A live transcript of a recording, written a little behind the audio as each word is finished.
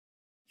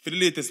For the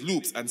latest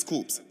loops and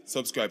scoops,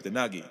 subscribe to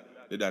Naggy,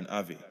 the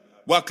Dįęíñg.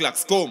 Waklak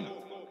scum,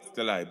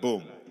 still I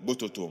boom,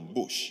 butotom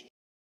bush.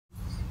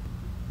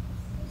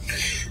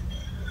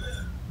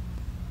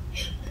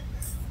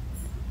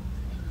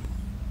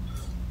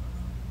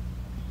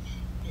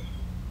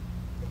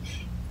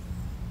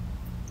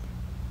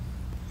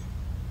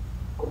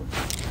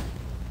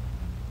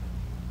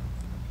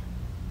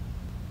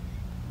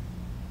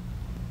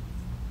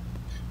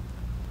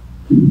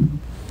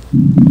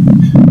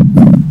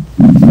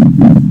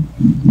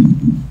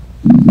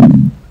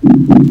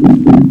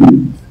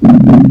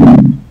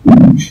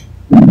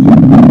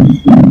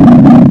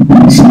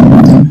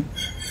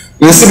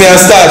 You see me and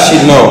start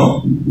shit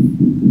now.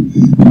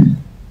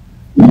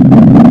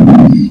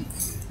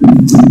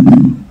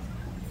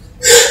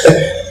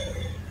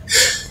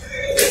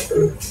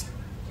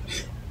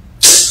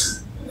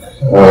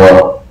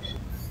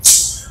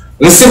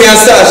 You see me and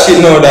start shit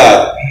now,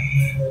 dad.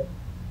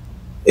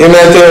 You know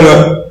what I'm telling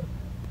you?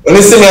 When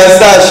you see me and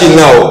start shit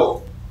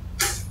now,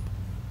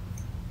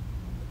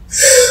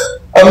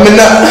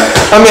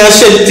 I'm a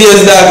shit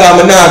tears, dad,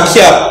 I'm not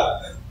cap.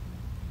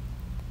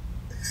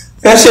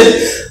 That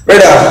shit,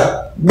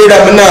 brother,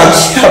 I'm not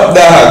cap,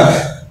 dog.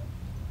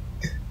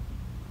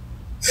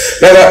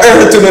 Never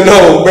ever to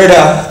know,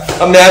 brother.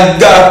 I'm in a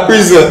dark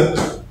prison.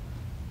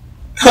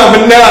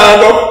 I'm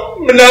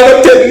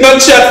not take no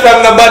chat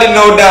from nobody,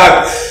 no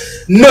dog.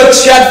 No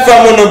chat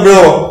from no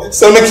bro.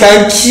 So I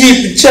can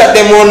keep chat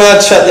them on a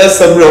chat, yes,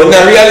 bro.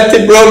 In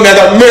reality, bro, I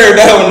got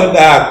murder on the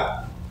dog.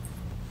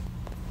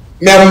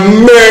 I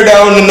murder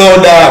on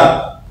no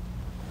dog.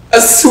 I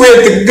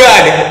swear to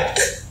God.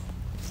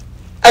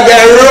 I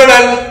gotta run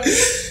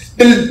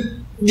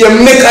and you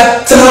make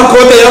a talk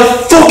out of your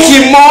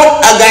fucking mouth.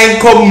 I gotta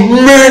come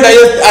murder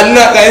you. I'm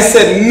not gonna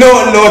say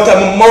no to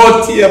my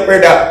mouth here,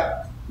 brother.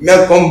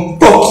 I come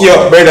fuck you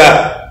up,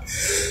 brother.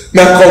 I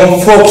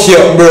come fuck you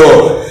up,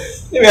 bro.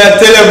 I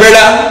tell you,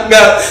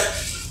 brother.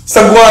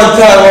 So go and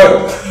talk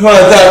about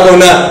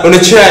on the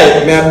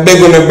try. I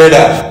beg on the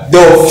brother.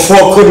 Don't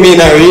fuck with me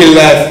in a real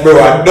life, bro.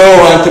 I don't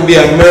want to be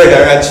a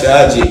murderer at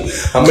charge.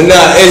 I'm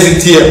not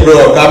hesitate,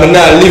 bro. I'm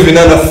not living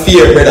under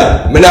fear,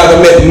 brother. I'm not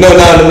gonna make none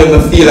of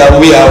them feel that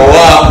we are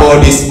war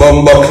about this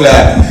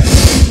bumbuckler.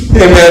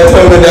 Hey man,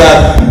 tell me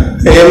that.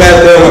 Hey man,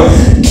 tell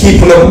me.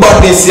 Keep on the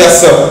bodies,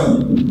 yes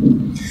sir.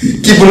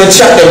 Keep on the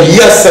chat them,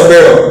 yes sir,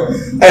 bro.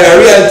 And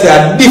in reality,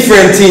 a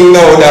different thing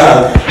now,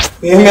 dog.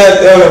 Hey man,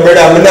 tell me,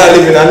 brother. I'm not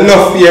living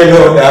enough fear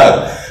now,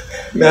 dog.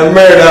 I'm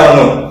murder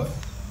now.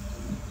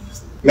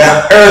 I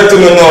hurt to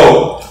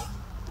know.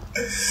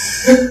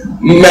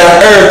 I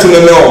hurt to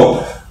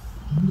know.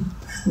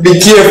 Be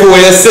careful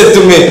what you say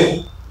to me.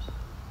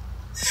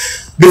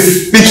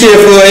 Be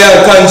careful what you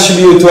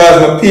contribute to have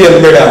my pain,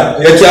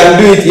 brother. You can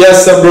do it,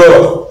 yes sir,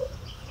 bro.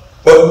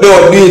 But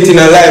don't do it in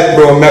a life,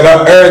 bro. I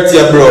gonna hurt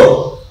you,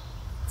 bro.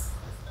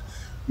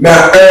 I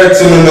hurt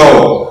to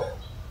know.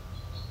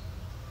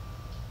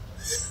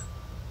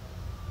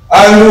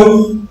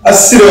 I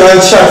sit down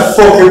and chat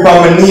fuck up on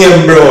my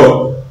name, bro.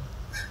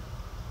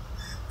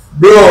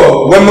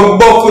 Bro, when I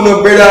buck on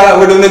no brother,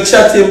 when I'm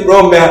chatting,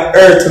 bro, I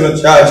hurt on the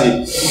charge.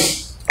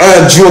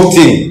 I'm a joke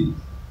thing.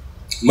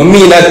 I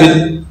mean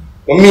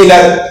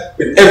that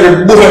with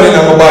every bone in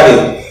my body.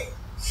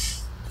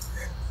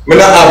 I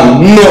not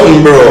have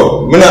nothing,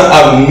 bro. I not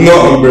have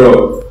nothing,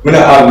 bro. I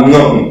not have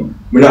nothing.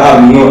 I not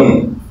have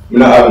nothing. I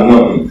not have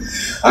nothing.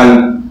 And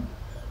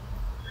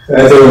I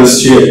tell you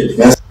straight.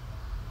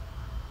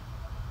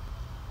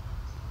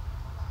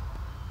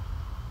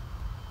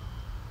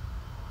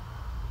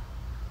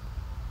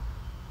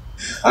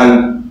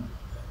 And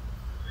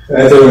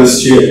I tell you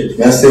straight.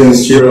 I tell you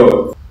straight,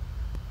 bro.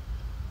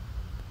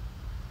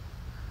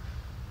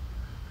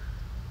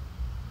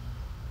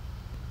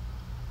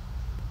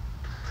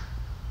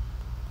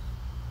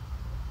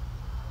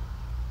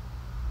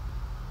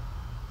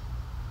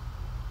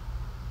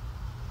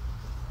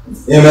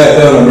 You might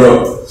tell me, bro.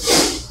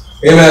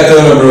 You might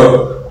tell me,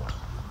 bro.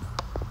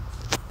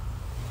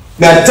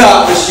 Now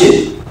talk the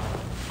shit.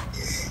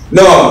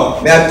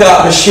 No, now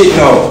talk the shit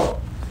now.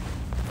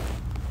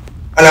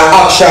 And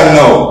I action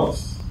now.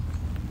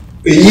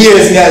 For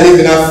years I live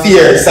in a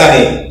fear,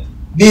 Sonny.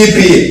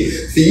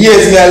 DP. For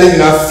years I live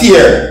in a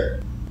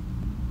fear.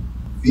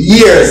 For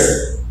years.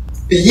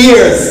 For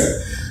years.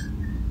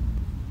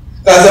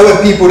 Because there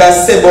were people that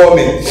say about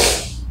me.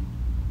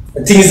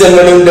 Things that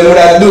them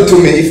would do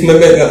to me if I'm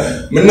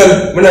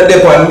not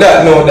depend on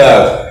that now,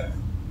 dog.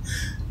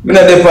 I'm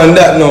not depend on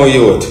that now,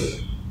 youth.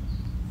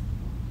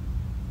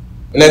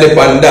 I'm not depend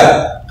on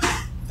that.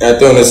 I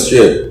tell you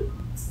straight.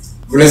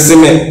 When you see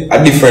me,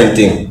 a different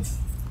thing.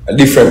 A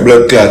different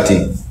blood clot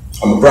thing.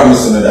 I'm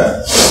promising you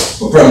that.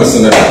 I'm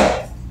promising you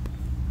that.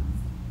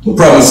 I'm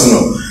promising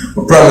you.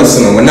 I'm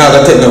promising you. I'm not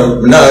gonna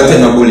take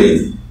no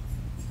bullying.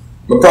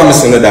 I'm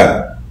promising you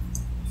that.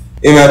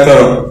 You know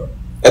what?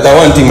 That's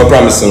one thing I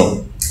promise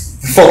you.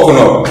 Fuck you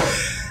up.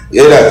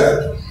 You hear that?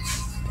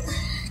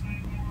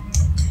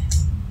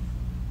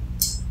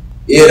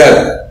 You hear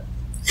that?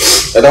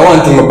 That's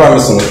one thing I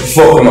promise you.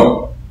 Fuck you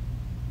up.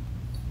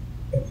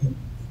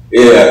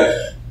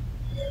 Yeah.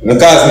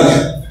 Because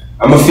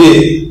I'm a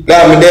feel,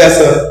 God, me there,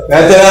 sir.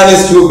 I tell you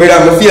honest truth,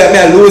 brother, I feel like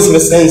I lose my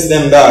sense,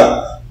 them,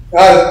 dog. I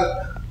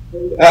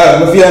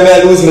feel like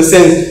I lose my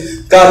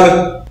sense.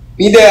 Because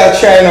me there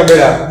trying,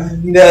 brother.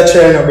 Me there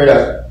trying,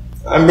 brother.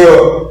 And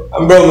bro,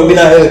 I been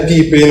a help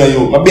people, you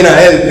know, I been a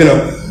help, you know.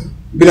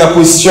 Been a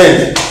push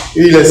strength.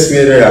 Realest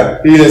way,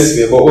 brother. Realest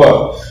way. But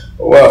what?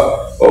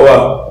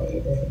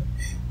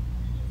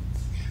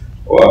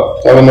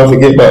 I will not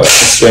forget about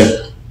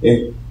strength.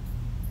 Yeah.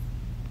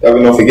 I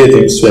will not forget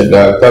him strength,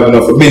 dog. I will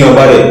not forget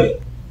nobody.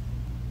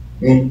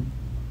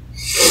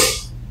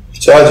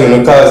 Charge you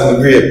no cause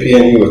me great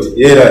pain, youth.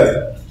 You hear that?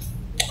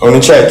 I'm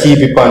gonna try to keep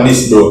it on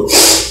this, bro.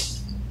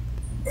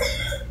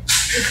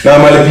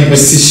 Normally people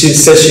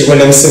say shit when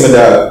them see me,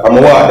 dog.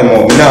 I'ma walk them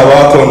out. Me not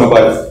walk out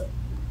nobody.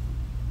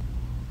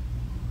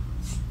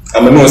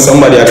 I'ma know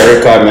somebody I can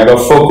record me. I got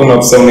fucking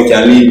up so they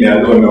can leave me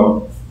alone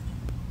now.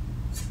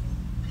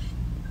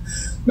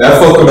 I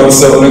fucking up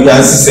so they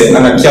can say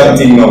I'm a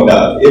captain now,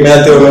 dog. You may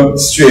I tell them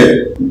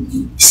straight.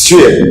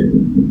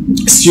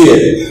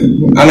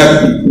 I'm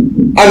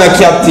a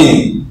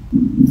captain.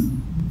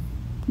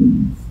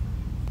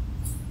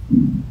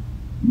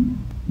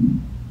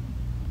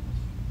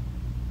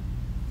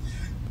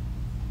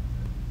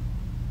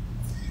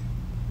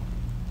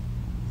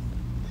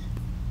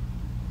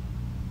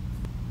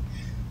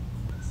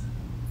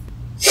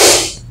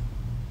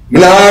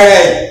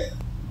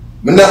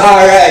 I'm not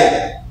alright.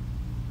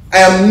 I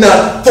am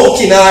not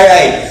fucking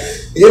alright.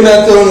 You know what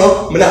I'm telling you?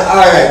 I'm not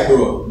alright,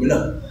 bro. I'm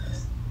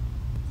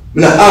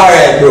not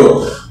alright, bro.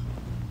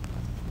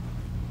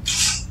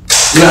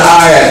 I'm not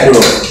alright,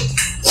 bro.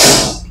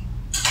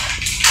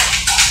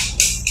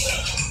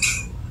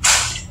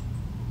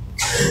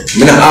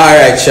 I'm not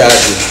alright,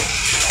 Charlie.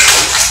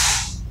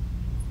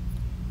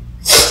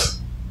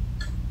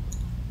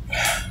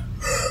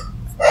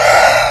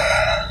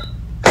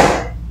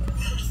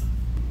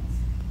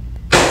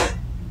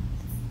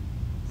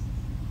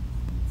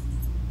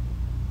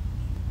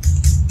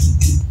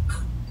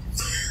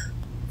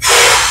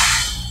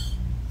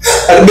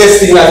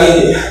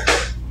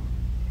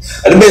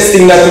 The best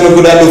thing that you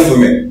could do for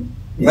me.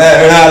 I'm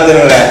not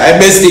telling you lie. The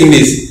best thing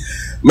this.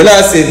 I'm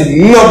not saying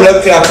no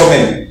blood clot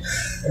coming.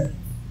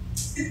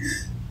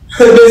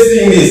 The best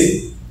thing this.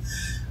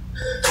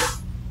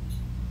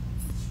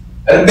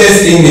 The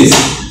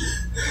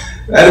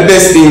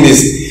best thing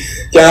this.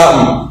 Can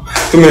happen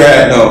to me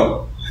right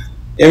now.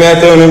 You may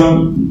tell you?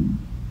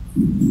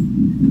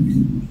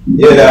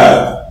 Yeah, dad.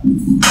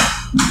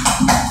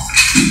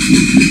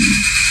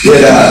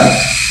 Yeah, dad.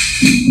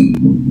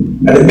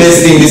 And the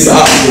best thing is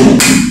happening.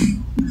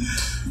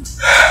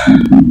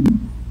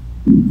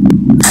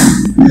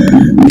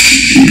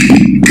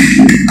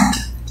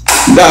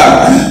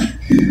 Dad.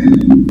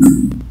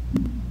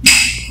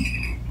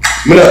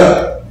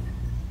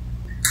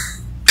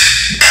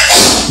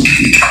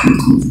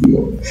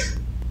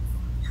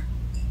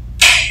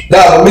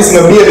 Dad, I'm missing a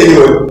baby,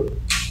 you.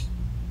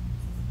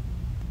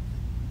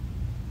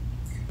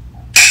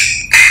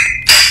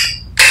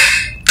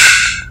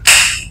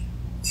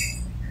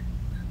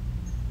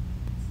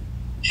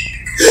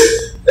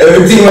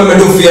 Everything what I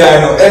do for you, I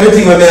know.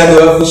 Everything what I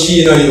do for she,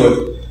 you know, you.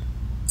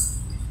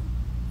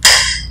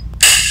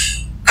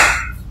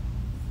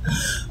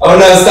 I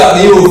want to stop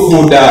the old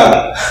food, dog.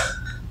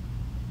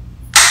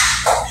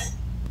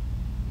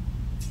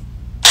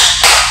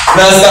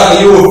 Now stop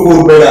the old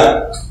food, brother.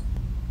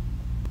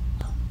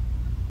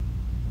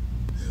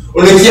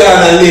 We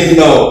can't live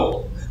now.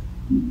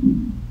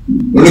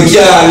 We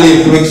can't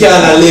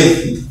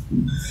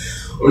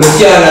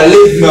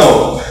live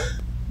now.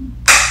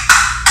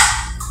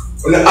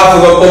 When the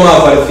Africa come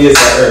out of the face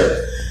of earth.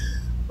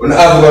 When the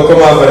Africa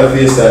come out of the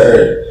face of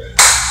earth.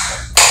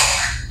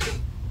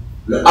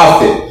 The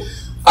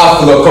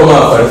Africa come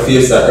out of the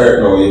face of earth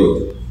now,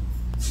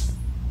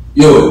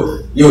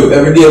 you.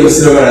 Every day we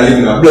sit down and live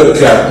in a blood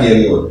clot pain,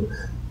 you.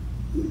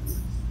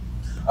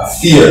 I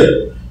fear.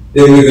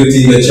 Them nigga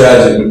think they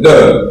charge it. I'm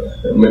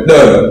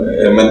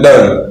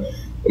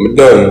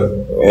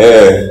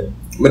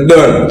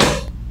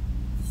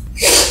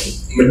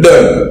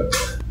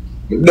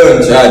done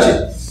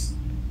charging.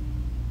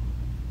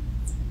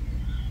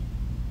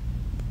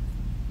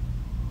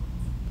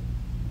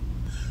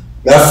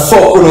 Now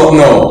fucking up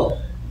now.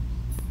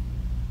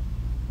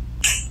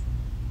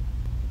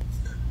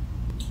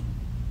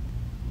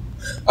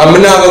 I'm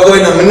not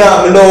going to,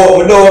 I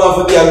don't want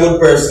to be a good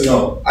person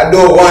now. I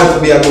don't want to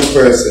be a good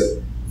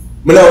person.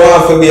 I don't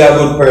want to be a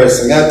good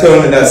person. I'm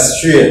telling you that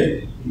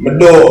straight. I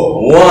don't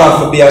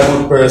want to be a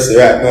good person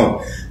right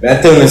now.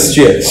 I'm telling you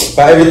straight.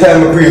 But every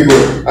time I pray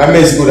good, I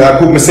miss good, I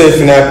put myself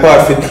in a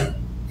path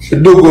to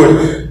do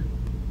good.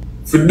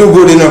 To do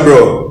good, you know,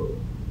 bro.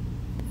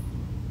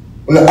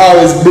 And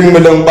always bring me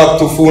down back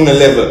to phone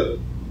level.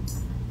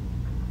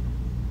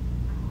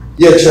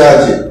 Yeah,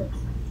 charge it.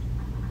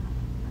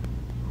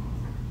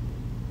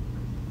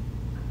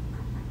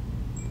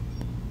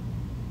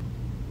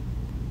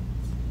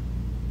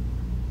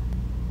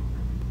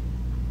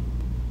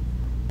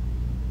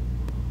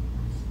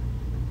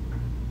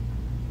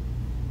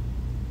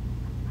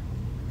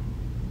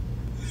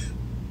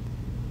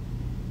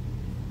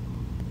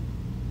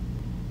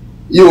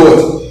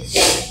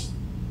 Youth,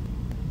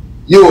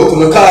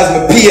 you cause me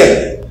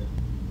pain.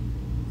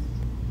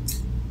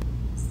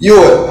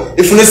 Youth,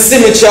 if you see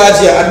me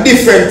charge you, a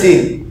different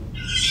thing.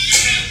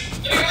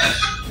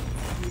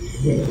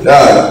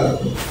 Dog,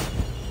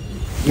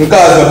 you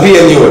cause me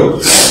pain,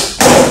 youth.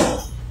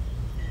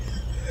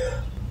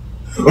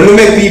 When you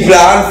make people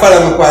unfollow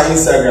me on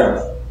Instagram.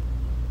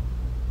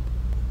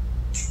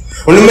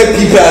 When you make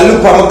people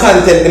look at my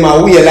content in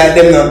my way like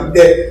them,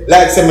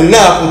 like say me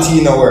not put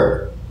in no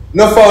work.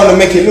 No for to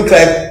make it look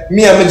like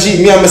me and my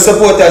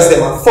supporters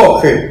them are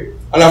fuckery.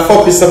 And I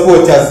fuck with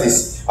supporters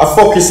this. I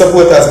fuck with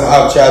supporters my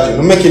have charging.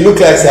 No make it look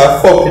like say I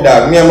fuck with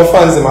that. Me and my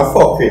fans them are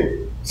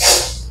fuckery.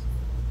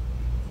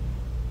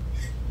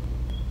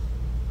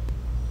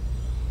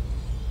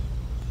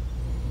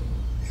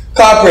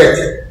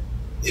 Corporate.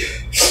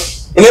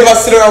 You never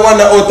sit there and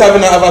wonder how Tavii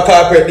not have a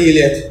corporate deal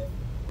yet.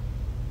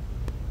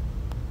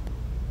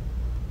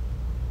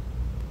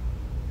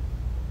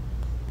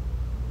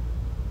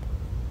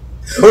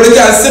 When you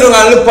can sit down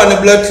and look on the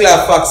blood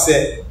clot facts,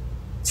 say,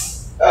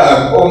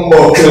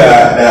 Bumbo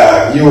clot,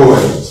 dog. You,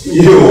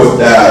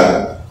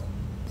 dog.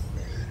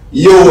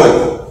 You.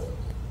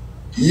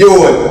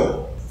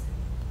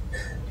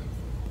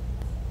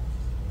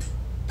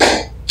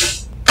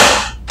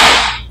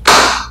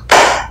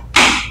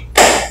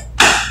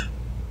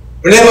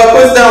 You never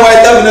question why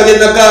Tavii not get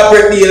the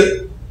corporate deal.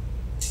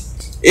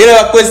 You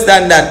never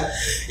question that.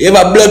 You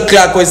ever blood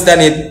clot question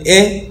it,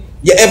 eh?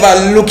 You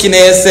ever looking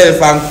at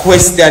yourself and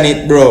question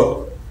it,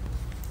 bro?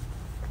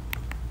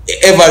 You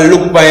ever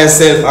look by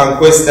yourself and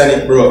question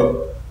it,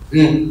 bro?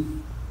 Who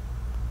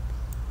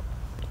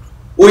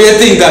you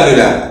think I do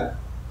that?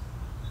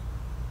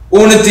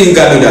 Who you think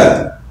I do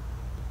that?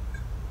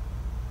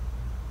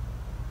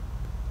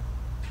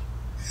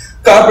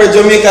 Corporate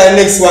Jamaica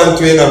next one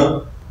to you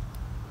know.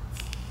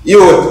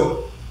 Youth.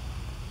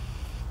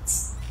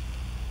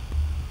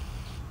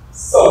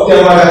 Suck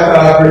your mother,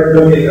 corporate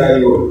Jamaica,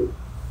 youth.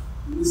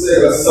 You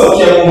say, suck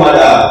your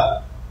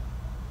mother.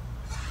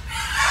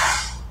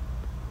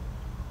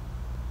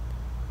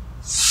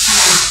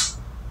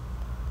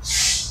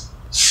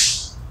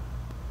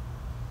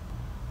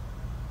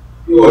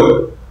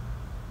 Youth.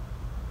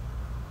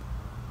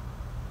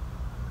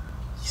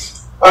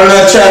 I'm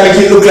not trying to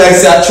make it look like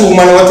say a true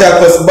man what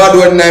type of bad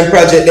word 9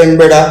 project them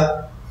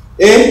brother.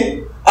 Eh?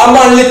 A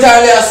man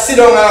literally sit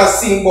down and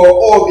sing about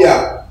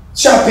Obia,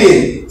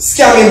 chopping,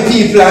 scamming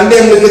people and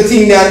them little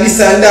thing there and this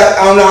and that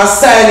and I'm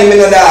signing him in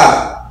the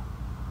dog.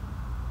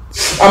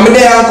 I'm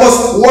there and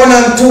cost 1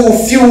 and 2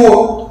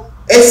 few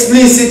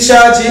explicit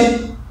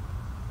charging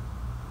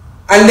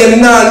and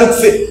them now look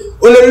for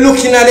only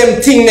looking at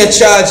them thing they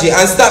charging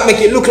and start make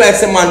it look like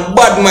some man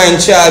bad mind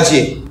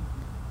charging.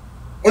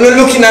 Only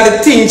looking at the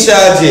thing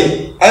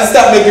charging and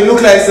start make it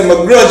look like some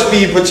grudge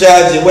people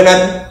charging when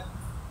I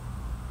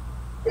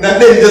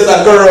then just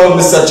a go around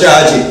Mr.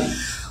 Charging.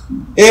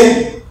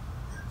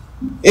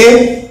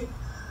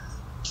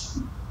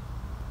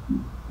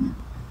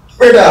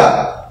 Brother,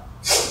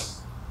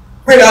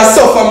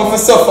 suffer me for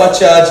suffer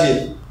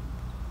charging.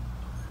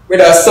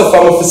 Brother,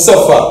 suffer me for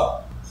suffer.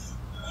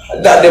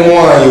 That them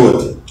want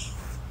youth.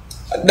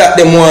 That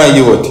them want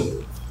youth.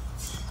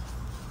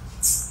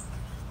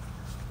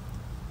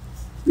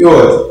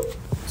 Youth.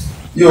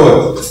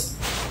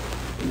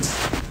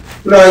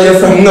 We don't hear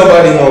from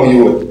nobody now,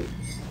 youth.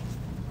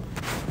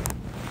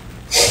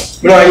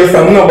 We don't hear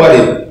from nobody.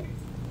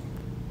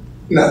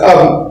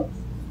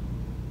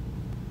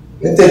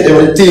 They take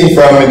everything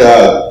from me,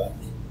 dog.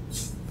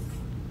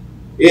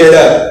 Hear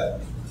that?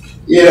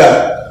 Hear that?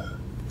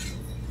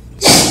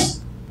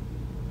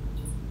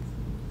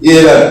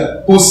 Hear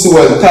that? Pussy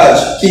will touch,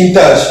 Kyng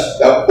touch,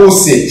 that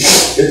pussy.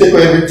 They take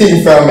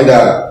everything from me,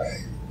 dog.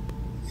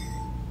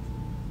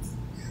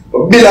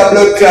 But build a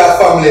blood clot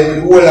family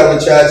with all of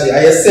the charges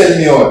and you sell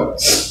me out.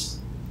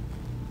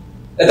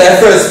 That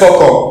I first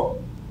fuck up.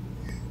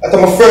 That's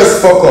my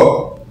first fuck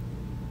up.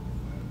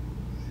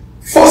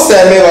 First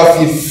time I ever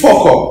feel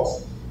fuck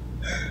up.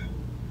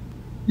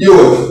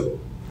 Youth.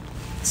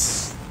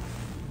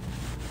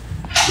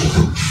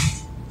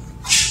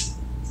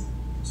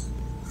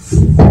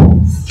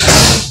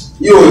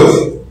 Yo,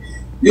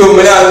 we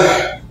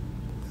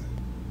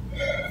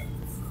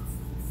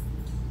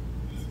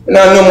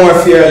not no more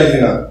fear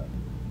living on.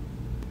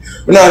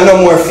 We not no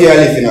more fear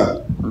living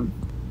on.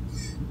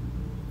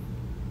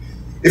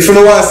 If you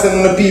don't want some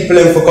of the people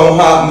to come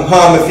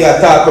harm if you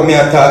attack or me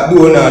attack,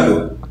 do or not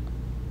do.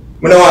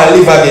 I don't want to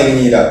live again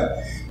neither.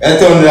 I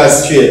tell you that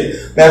straight.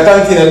 I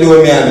continue to do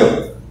what I do.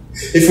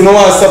 If you don't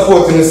want to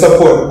support me,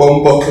 support the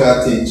bomb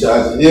buckler thing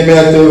charge. You hear me I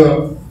tell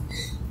you?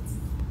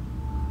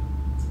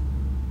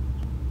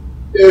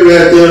 Hear me I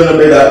tell you,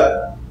 brother?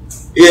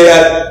 Hear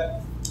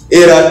that?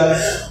 Hear that?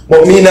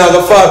 But me now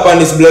go fall upon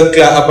this blood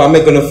clot up and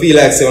make you feel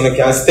like say you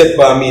can step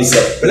by me,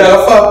 sir. But I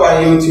go fall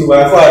upon YouTube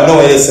and fall no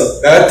way, sir.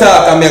 I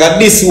talk and make a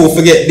this who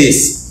forget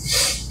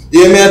this. You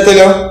hear me I tell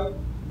you?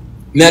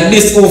 Me a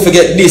this who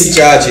forget this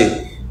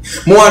charging.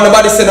 More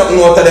nobody say nothing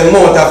out of them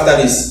mouth after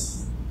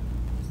this.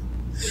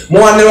 I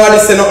want nobody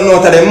say nothing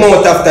out of their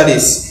mouth after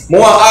this. I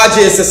want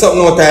RJ say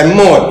something out of their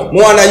mouth. I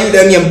want you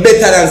them name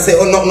better than say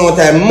nothing out of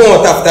their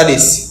mouth after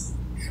this.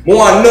 I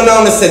want none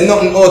of them say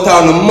nothing out of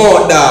their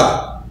mouth,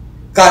 dog.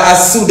 Because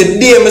as soon the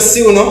day I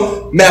see you,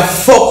 I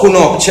fucking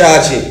up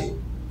charge it.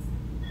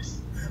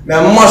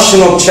 I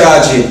mashing up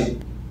charge it.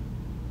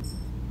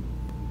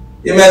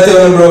 You may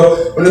tell me,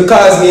 bro, when you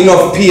cause me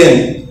enough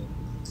pain,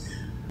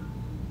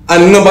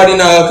 and nobody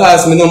now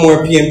cause me no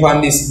more pain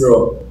on this,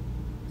 bro.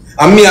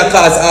 And me a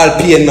cause all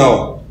pain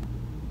now.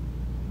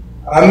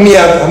 And me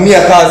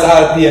a cause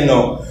all pain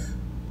now.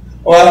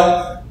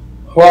 What?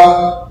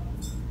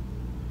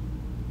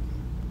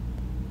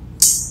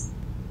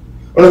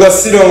 When you go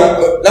sit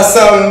down, that's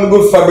all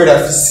good for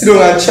brother. Sit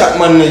down and chat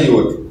man no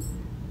youth.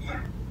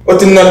 But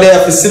you're not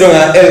there to sit down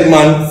and help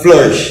man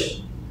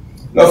flourish.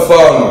 No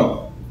fall man.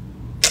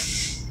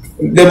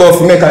 They're about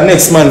to make a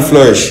next man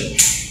flourish.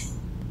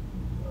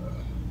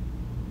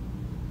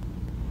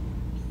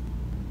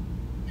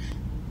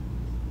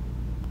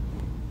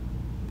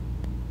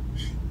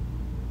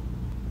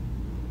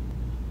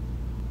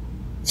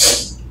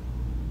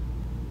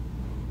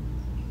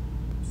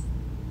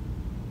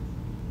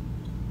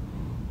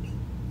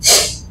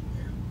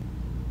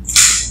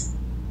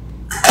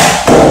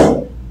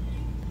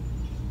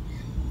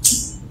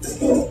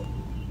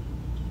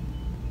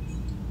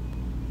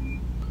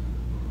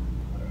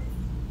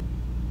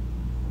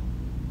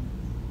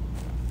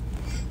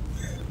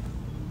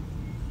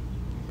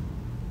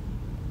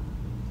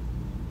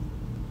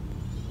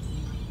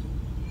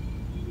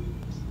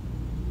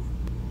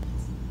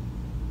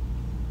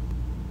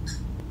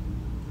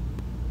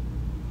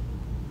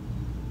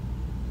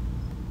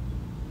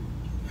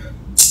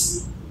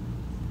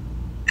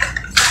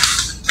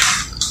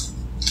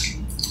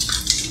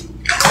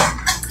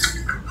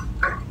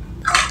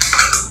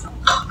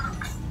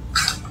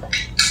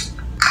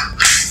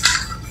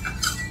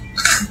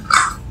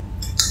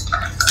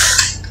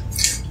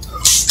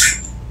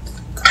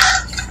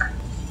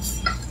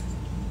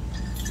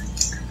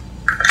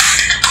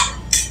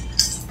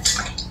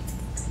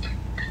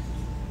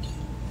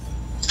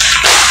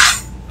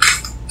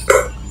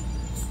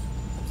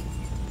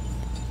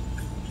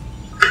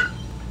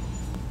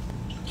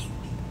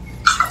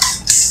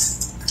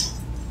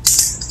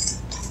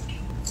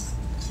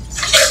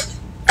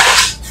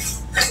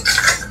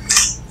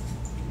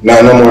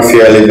 No more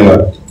fear living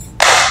up.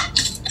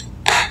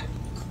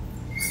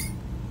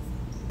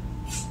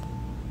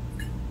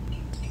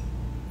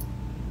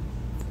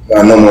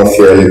 No more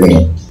fear living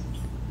up.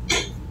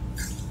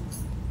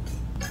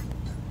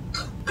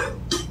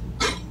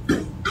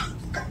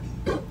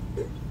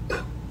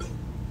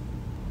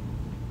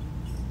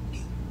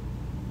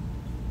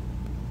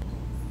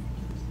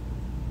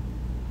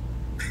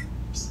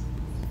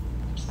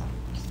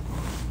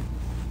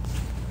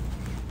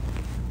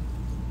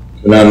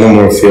 No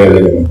more fear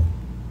living up.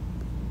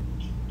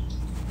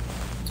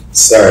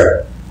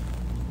 Sorry.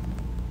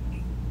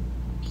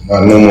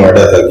 No more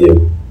that I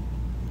give.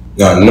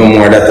 No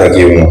more that I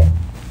give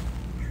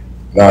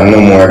no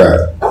more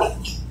that.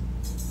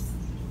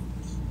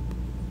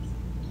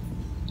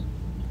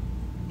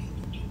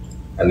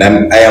 And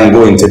I am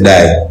going to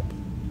die.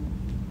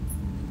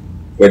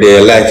 Whether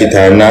you like it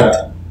or not.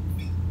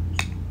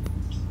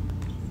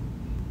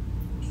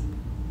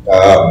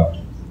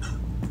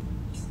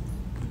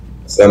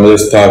 So I'm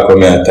just talk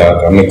when I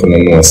talk, I'm not gonna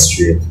know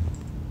straight.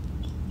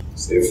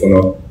 So if you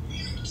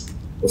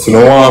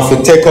don't want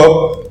to take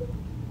up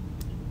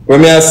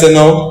what I say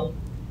now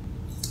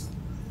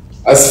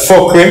as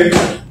fuckery,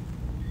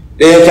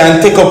 then you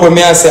can take up what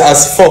I say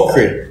as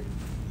fuckery.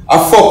 A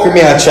fuckery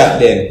me a chat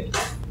then.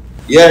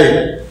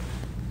 Yeah.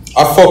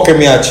 A fuckery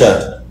me a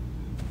chat.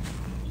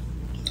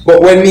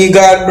 But when me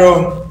God,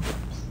 bro,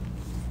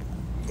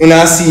 when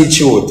I see it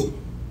truth,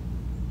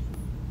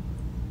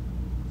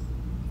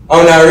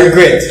 I don't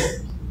regret.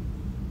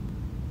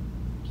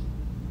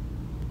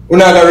 I'm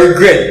not gonna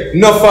regret.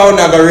 No for I'm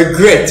not gonna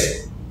regret.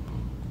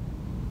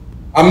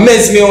 I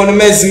mess me, I wanna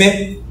mess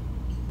me.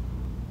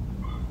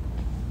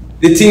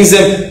 The things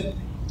that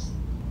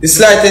the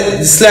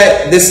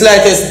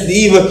slightest, the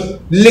even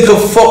little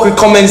fuckery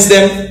comments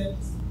them.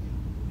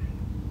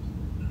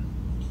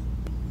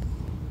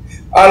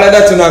 All of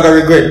that I'm not gonna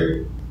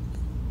regret.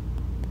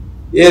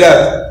 Hear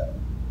that?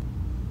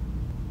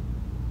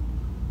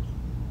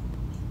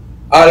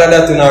 All of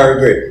that I'm not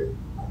regret.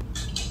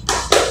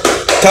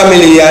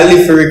 Family, you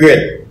live for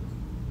regret.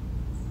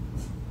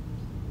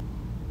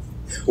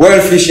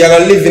 World fish, you're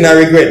gonna live in a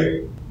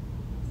regret.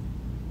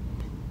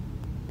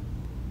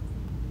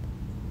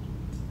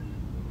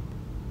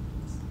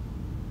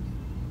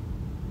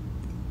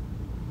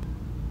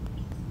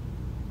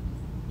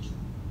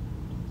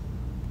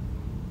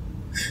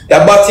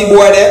 That batty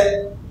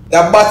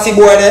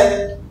boy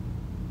there,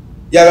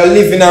 you're gonna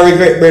live in a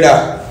regret,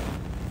 brother.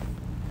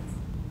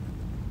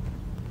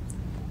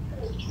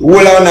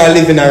 Whole of not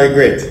live in a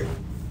regret.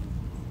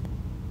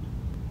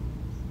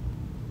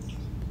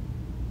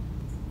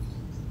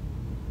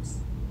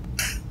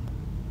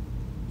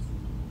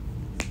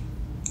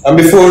 And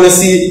before you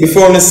say it,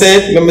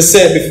 let me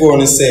say it before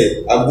you say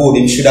it. A good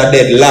him should have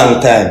dead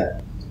long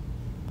time.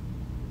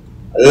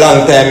 A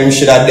long time him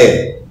should have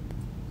dead.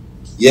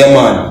 Yeah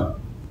man.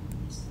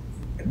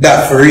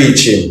 That for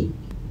reach him.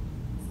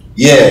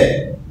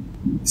 Yeah.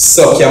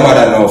 Suck your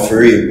mother now for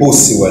real.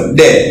 Pussy well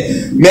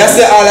dead. Me I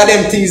say all of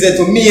them things there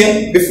to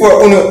me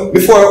before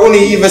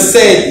Uni even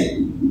said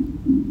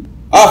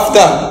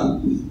after.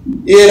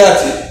 Hear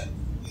that?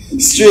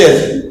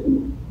 Straight.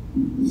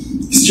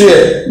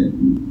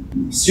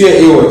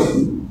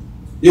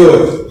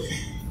 Youth.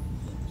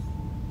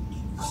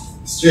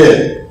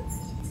 Straight.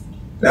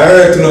 I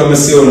heard to know me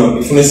see you now.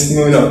 If you see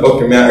me up,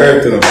 okay, I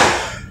heard to know.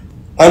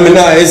 And me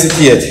not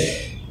hesitate.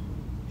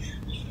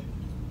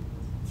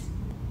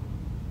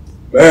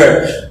 I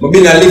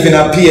been living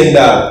a pain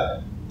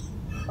dog.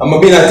 I'm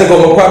been take up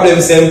my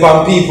problems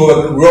from people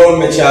around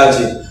me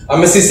charging.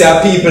 And I see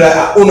a people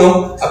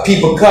a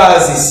people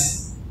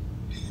causes.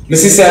 I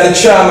see the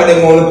trauma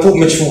they want to put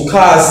me through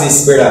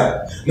causes, brother.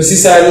 I see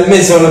the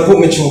mess want to put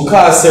me through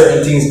cause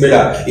certain things,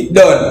 brother. It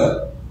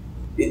done.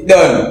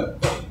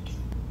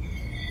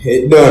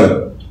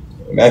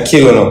 I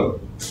kill you now.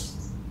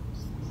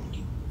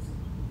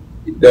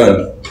 It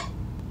done.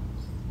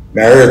 I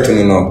hurt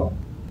you now.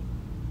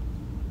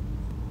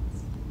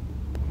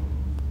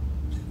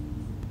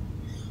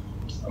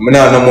 I'm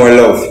not no more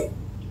love.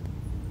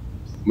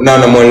 I'm not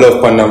no more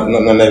love on none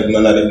of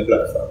them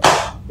platforms.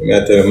 Let me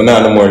tell you, I'm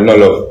not no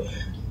love.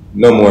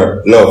 No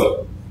more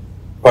love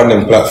on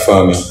them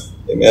platforms.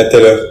 Let me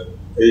tell you,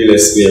 really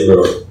swear,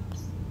 bro.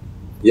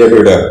 Yeah,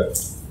 brother.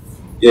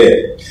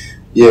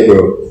 Yeah,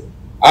 bro.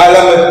 All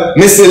of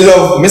me see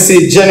love, me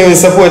see genuine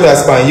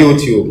supporters on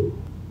YouTube.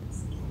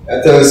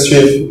 I tell you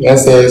straight, I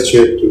say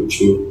straight to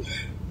truth.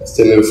 I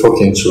tell you the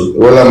fucking truth.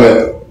 All of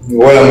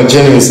my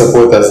genuine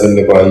supporters in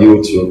the on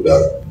YouTube,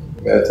 dog.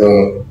 I tell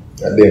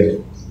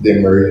you,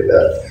 them real,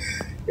 dog.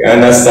 You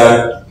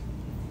understand?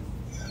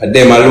 And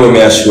them alone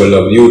me I show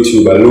love.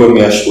 YouTube alone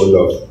me I show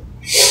love.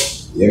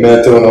 You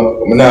may tell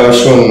you, I'm not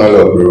showing no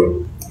love,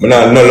 bro. I'm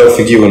not no love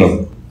for you,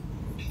 no.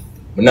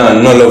 I'm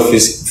not no love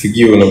for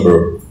you, no,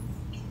 bro.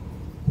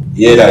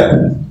 Hear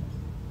that?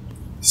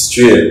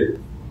 Straight.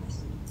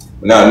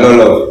 I'm not no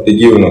love for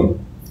you, no.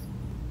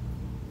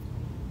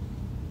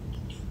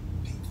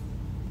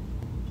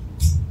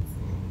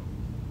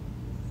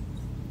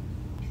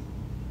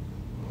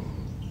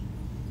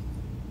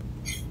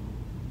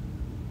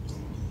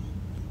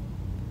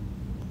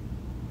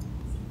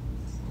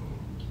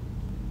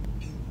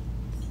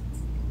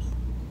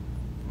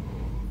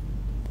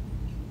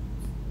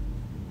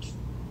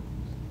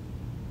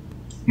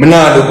 I'm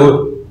not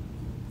good.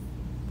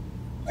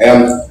 I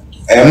am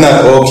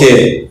not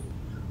okay.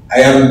 I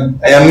am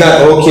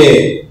not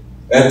okay.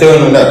 I'm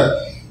telling you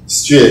that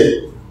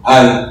straight.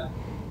 And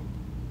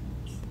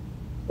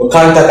we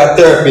contact a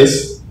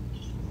therapist.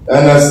 You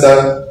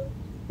understand?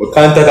 We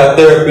contact a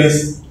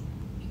therapist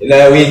in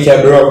a week,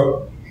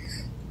 bro.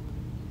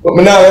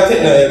 But I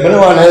don't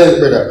want to help,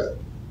 brother.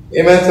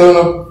 You know what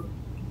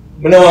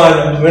I don't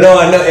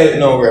want no help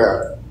now,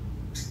 brother.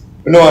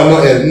 I don't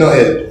want no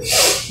help.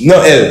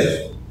 No help.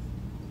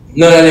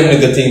 None of them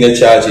little things they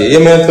charge you. You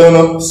know what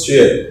I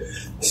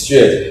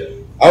Straight.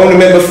 I want to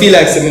make me feel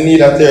like I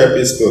need a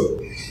therapist too.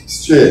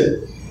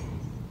 Straight.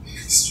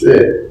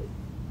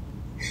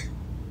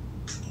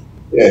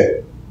 Yeah.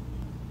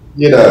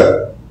 You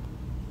know.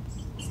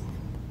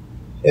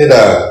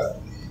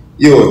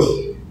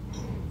 You,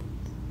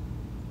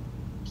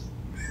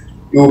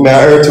 may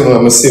I hurt you now,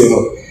 I'm still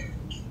now.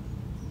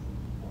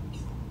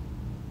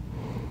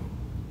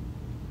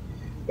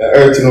 May I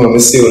hurt you now, I'm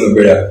still now,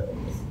 brother.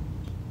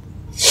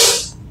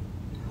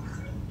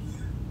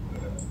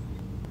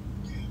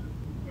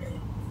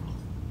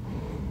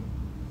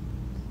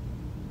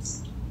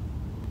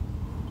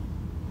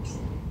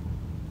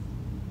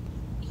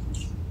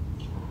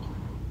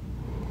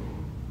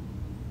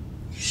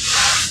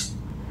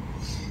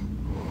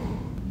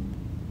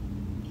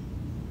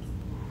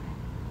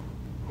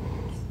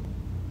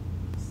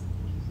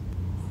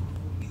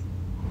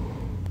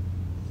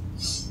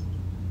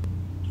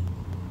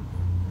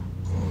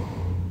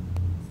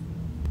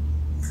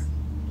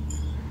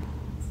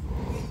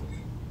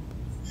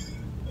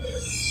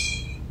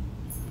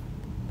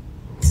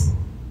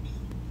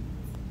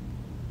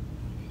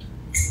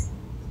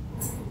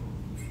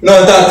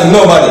 No talk to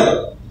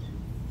nobody.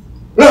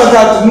 No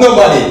talk to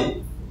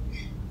nobody.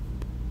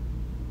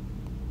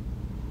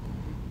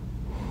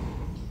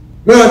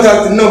 No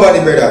talk to nobody,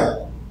 brother.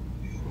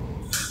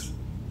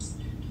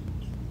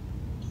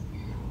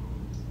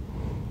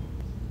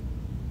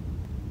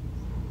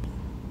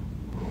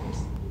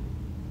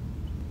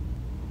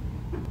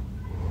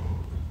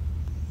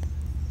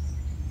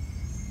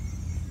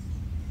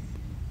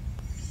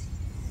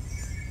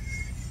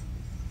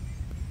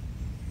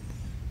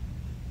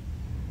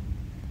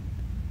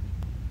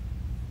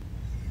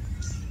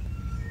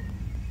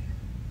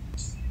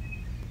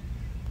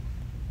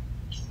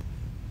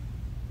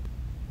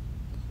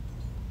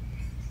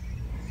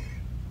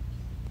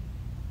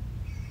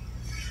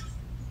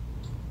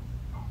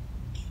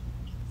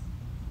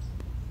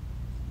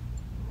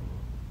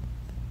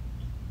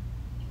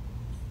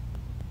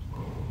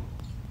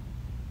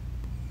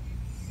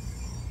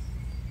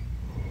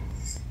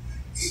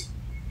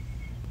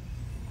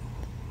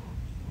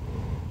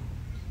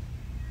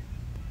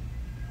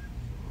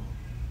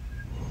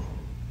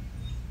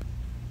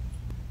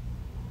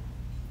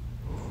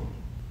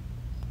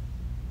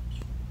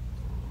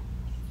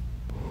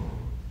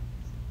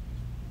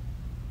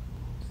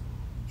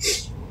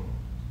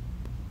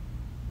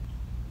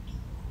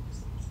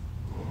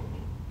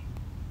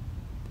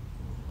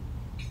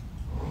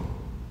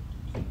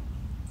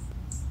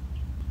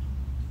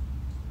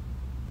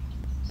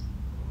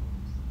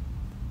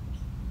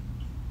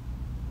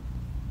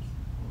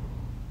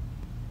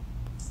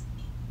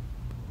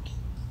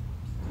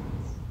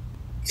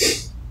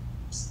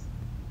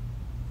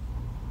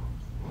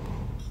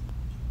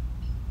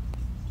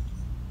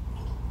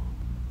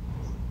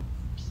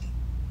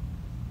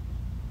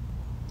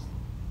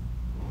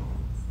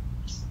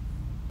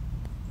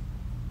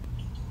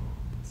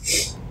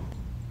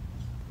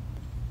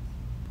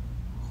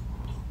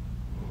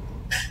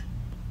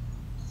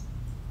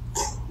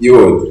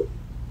 You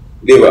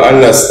never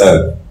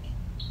understand.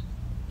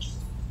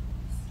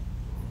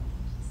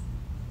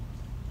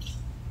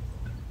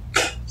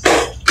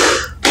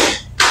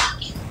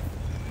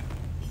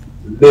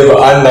 Never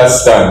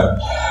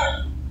understand.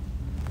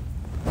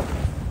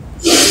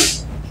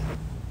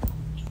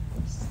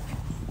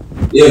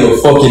 You never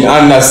fucking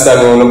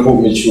understand when you put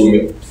me through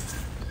me.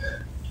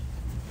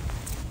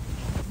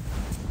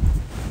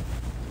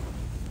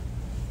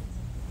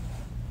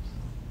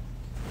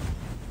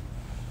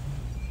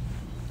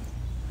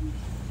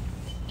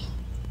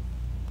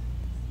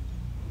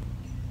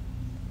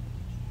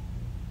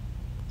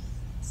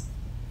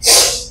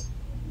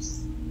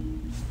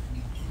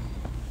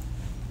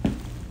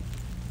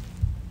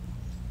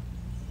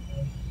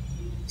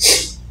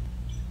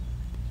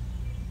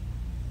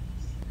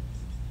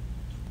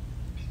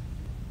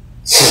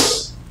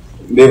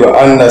 Never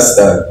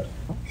understand.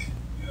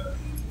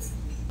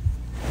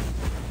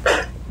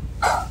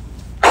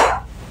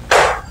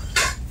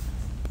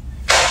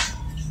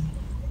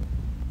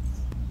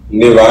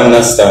 Never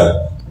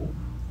understand.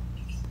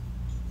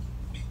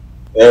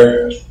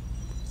 Yeah.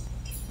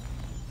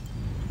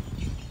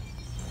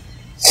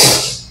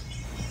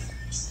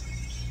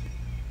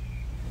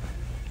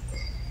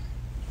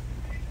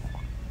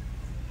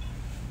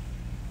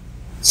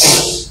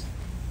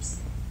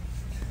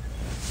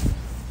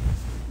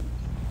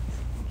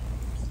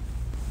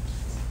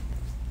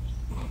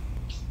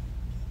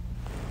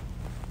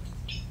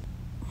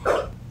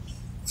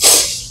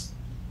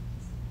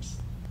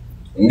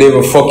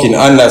 Never fucking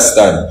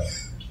understand.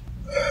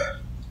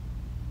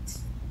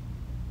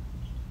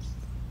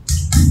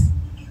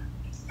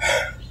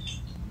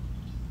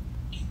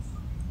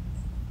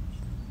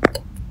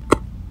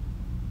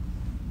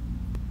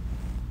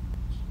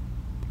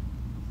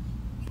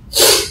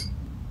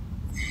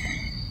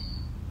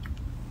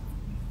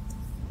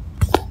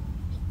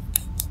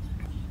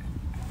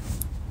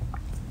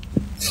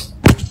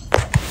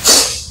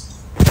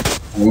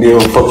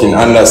 Never fucking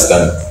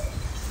understand.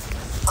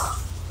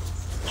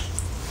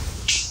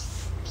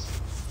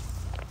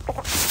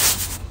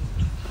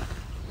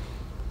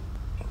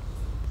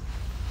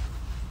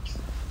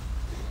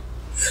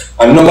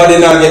 And nobody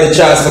now get the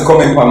chance to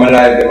come in for my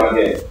life them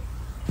again.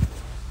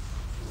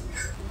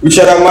 Which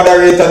other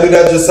moderator do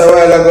that just a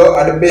while ago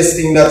are the best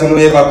thing that you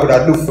ever could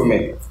have do for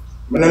me.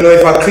 I don't know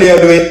if I clear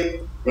do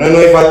it, I don't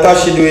know if I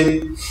Tashi do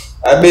it,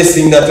 the best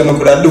thing that you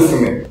could have do for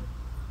me.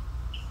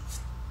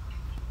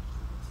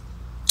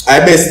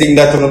 The best thing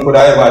that you could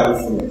have ever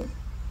do for me.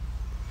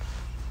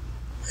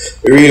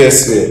 Really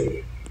sweet.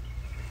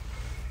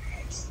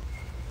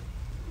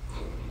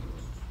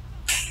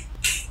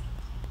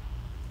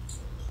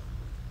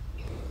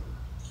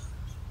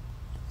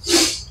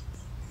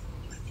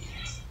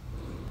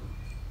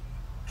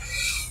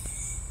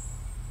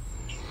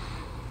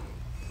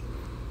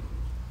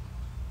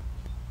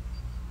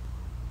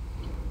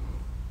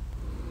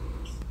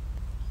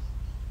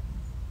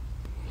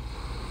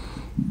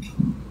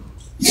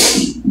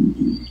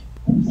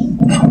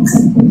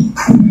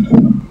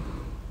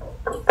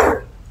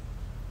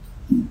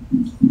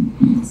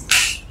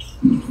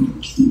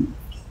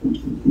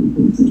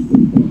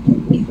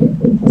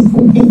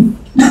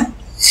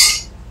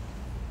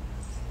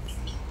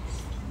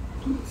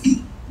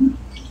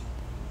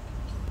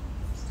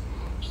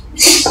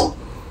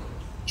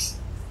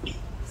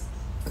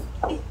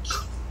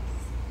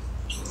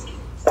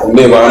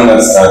 Never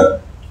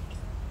understand.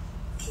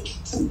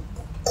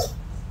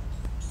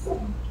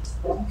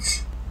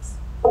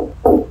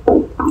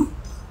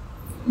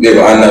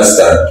 Never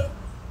understand.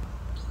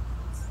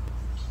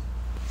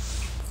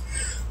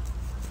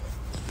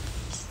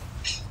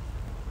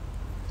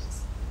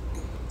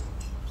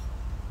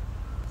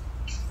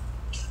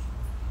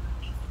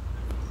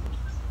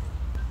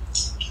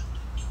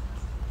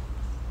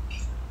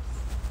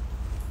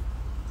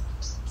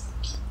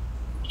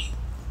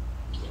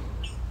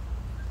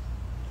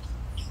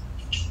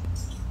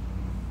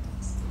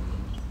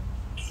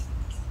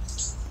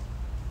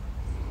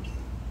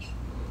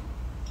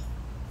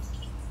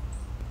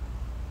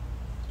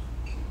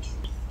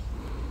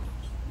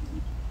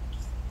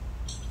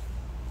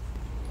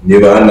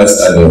 Never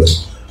understand it.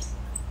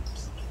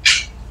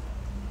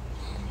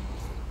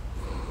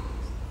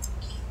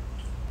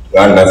 You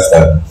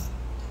understand?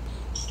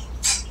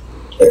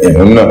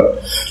 No.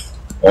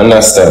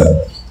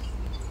 Understand?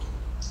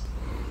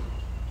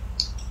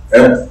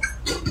 Yeah?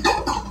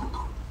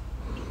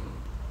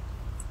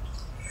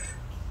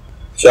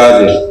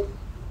 Charge it.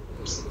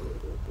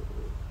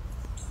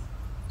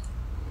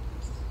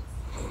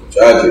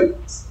 Charge it.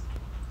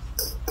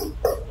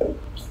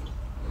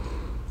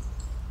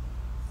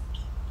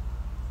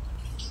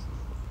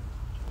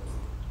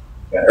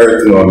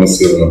 Everything on the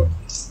silver.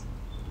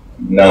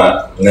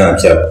 Nah,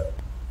 cap.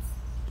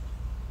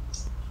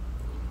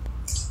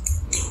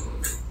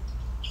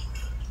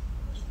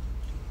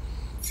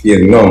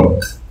 Feel numb.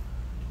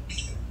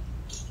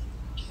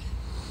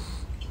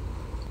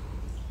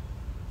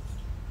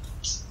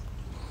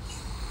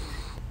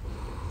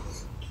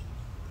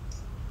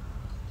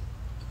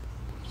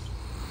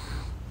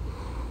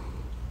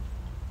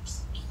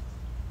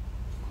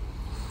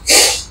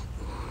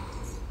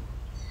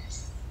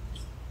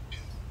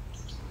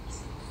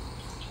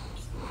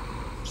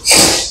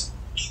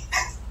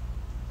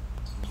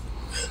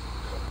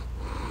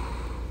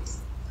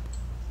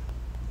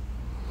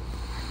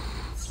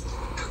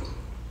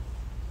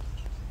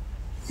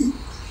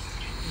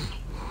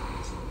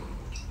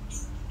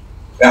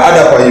 Me add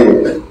for you.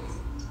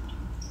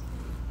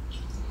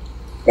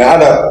 Me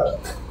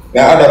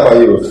add for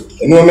you.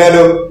 You know me I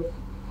do?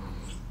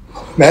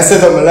 Me I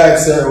set up my life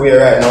certain way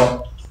right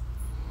now.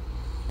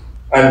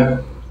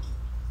 And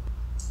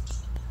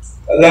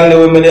along the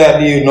way me there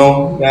do you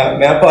know, me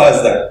I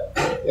pause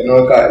that. You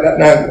know, cause that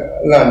not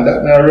land,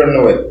 that not run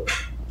away.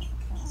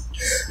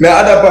 Me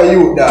add for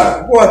you,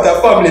 dog. What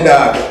a family,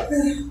 dog.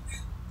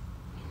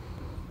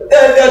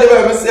 Tell the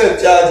way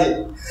myself charge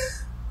it.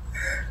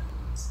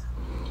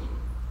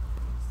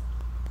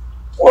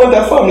 What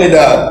a family,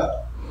 dog.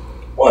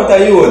 What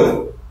are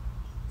you?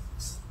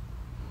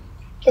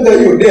 What are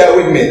you there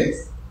with me?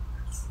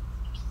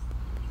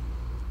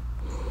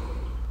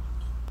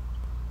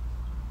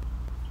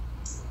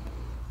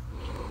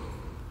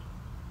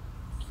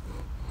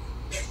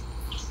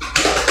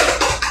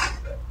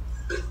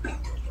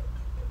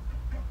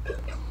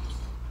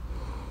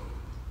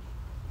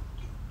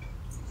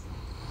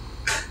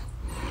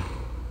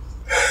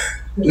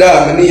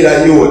 Dog, I need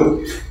a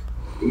youth.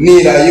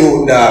 Need a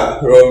youth, dog,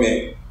 from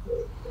me.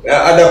 I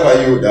add for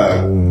you, dog.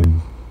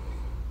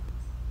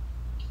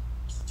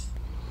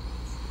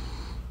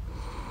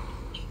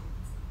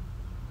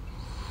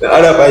 I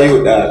add for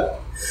you, dog.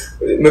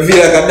 I feel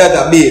like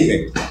that a beat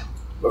me.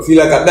 I feel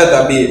like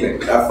that a beat me.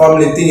 That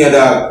family thing,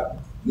 dog.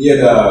 Yeah,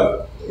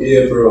 dog.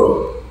 Yeah,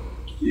 bro.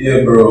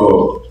 Yeah,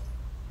 bro.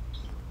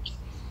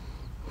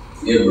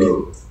 Yeah,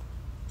 bro.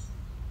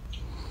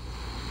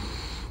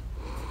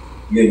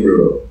 Yeah,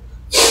 bro.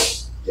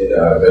 Yeah,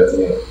 dog. That's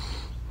me.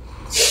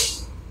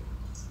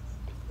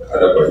 I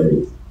add for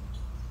you.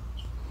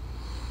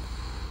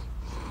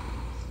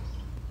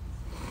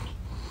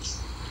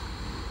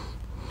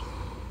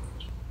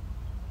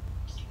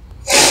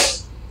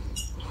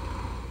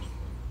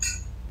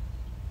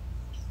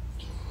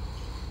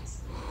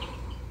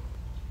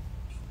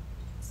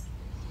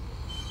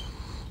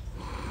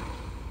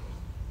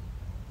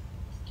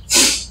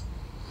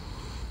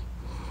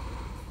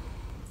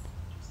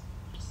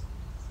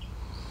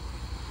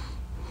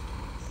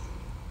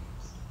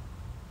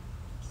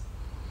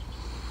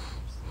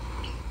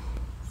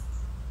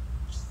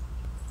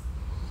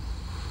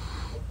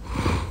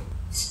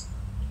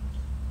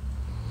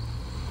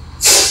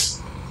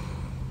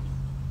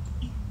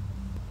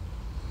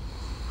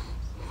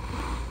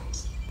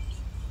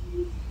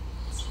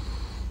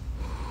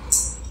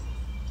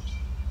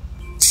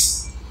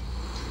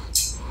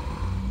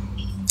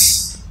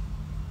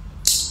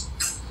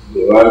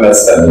 You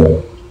understand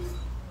me?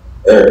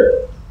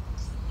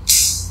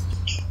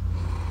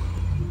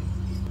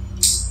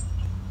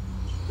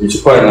 Reach a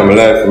point in my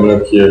life, I'm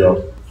not care now.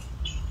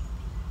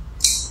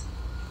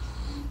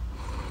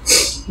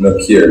 I'm not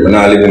care, I'm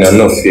not living in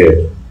enough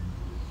fear.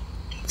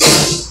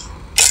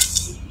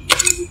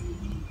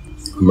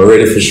 I'm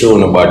ready for show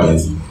no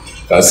badness.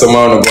 Because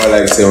somehow on the boy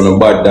like say on a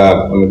bad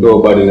dog, on the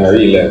door bad in a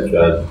real life,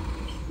 right?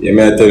 Yeah,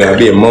 man, I tell you, I'll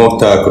be a mouth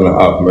talk on the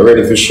app. I'm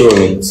ready for show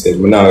me. Said,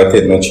 I'm not going to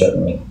take no chat,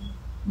 man.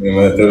 You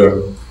know, I tell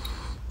you,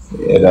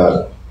 yeah,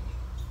 dog.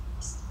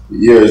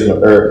 The ear is not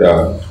hurt,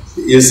 dog.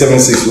 The ear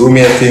 76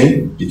 roommate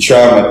thing, it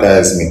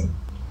traumatized me.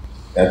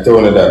 I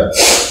told her that.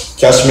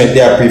 Cash me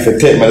there, I prefer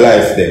take my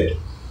life there.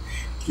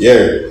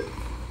 Yeah.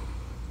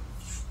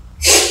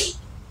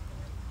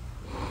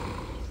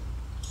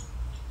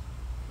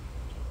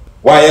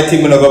 Why you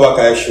think I go back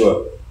to the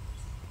show?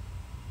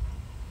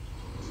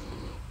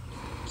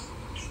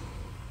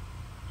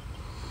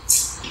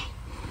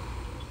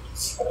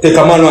 I take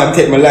a man and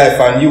take my life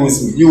and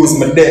use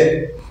my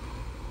death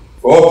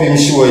for help him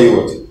show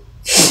you it.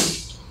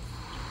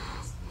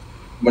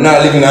 I'm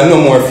not living in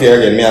no more fear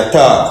again, me I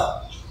talk.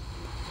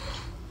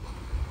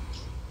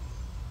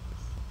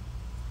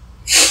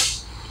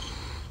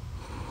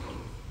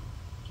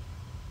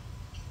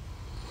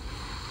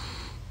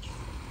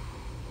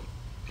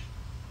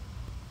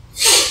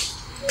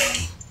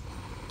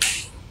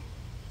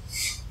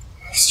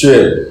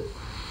 Straight.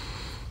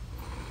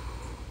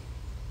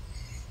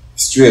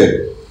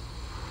 Straight.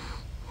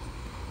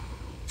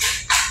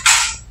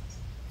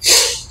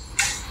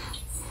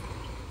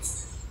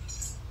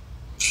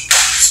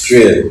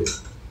 Straight.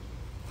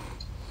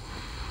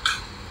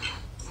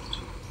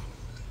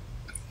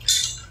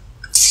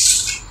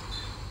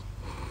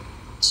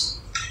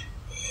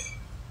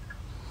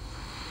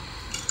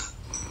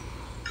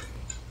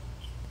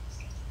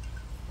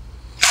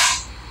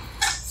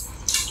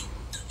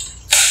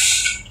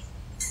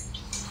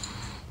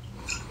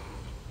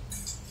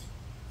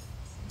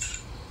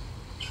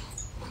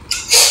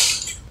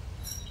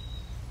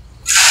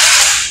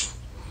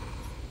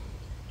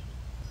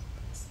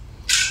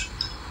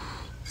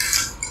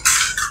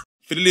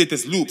 For the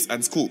latest loops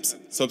and scoops,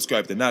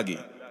 subscribe to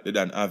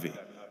Dįęíñg.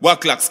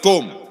 Waklaks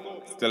come.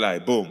 Still I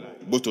boom.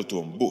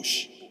 Butotom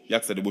bush.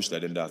 Yaksa the bush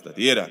that then does that.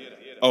 You hear that?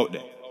 Out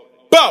there.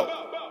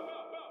 Bow!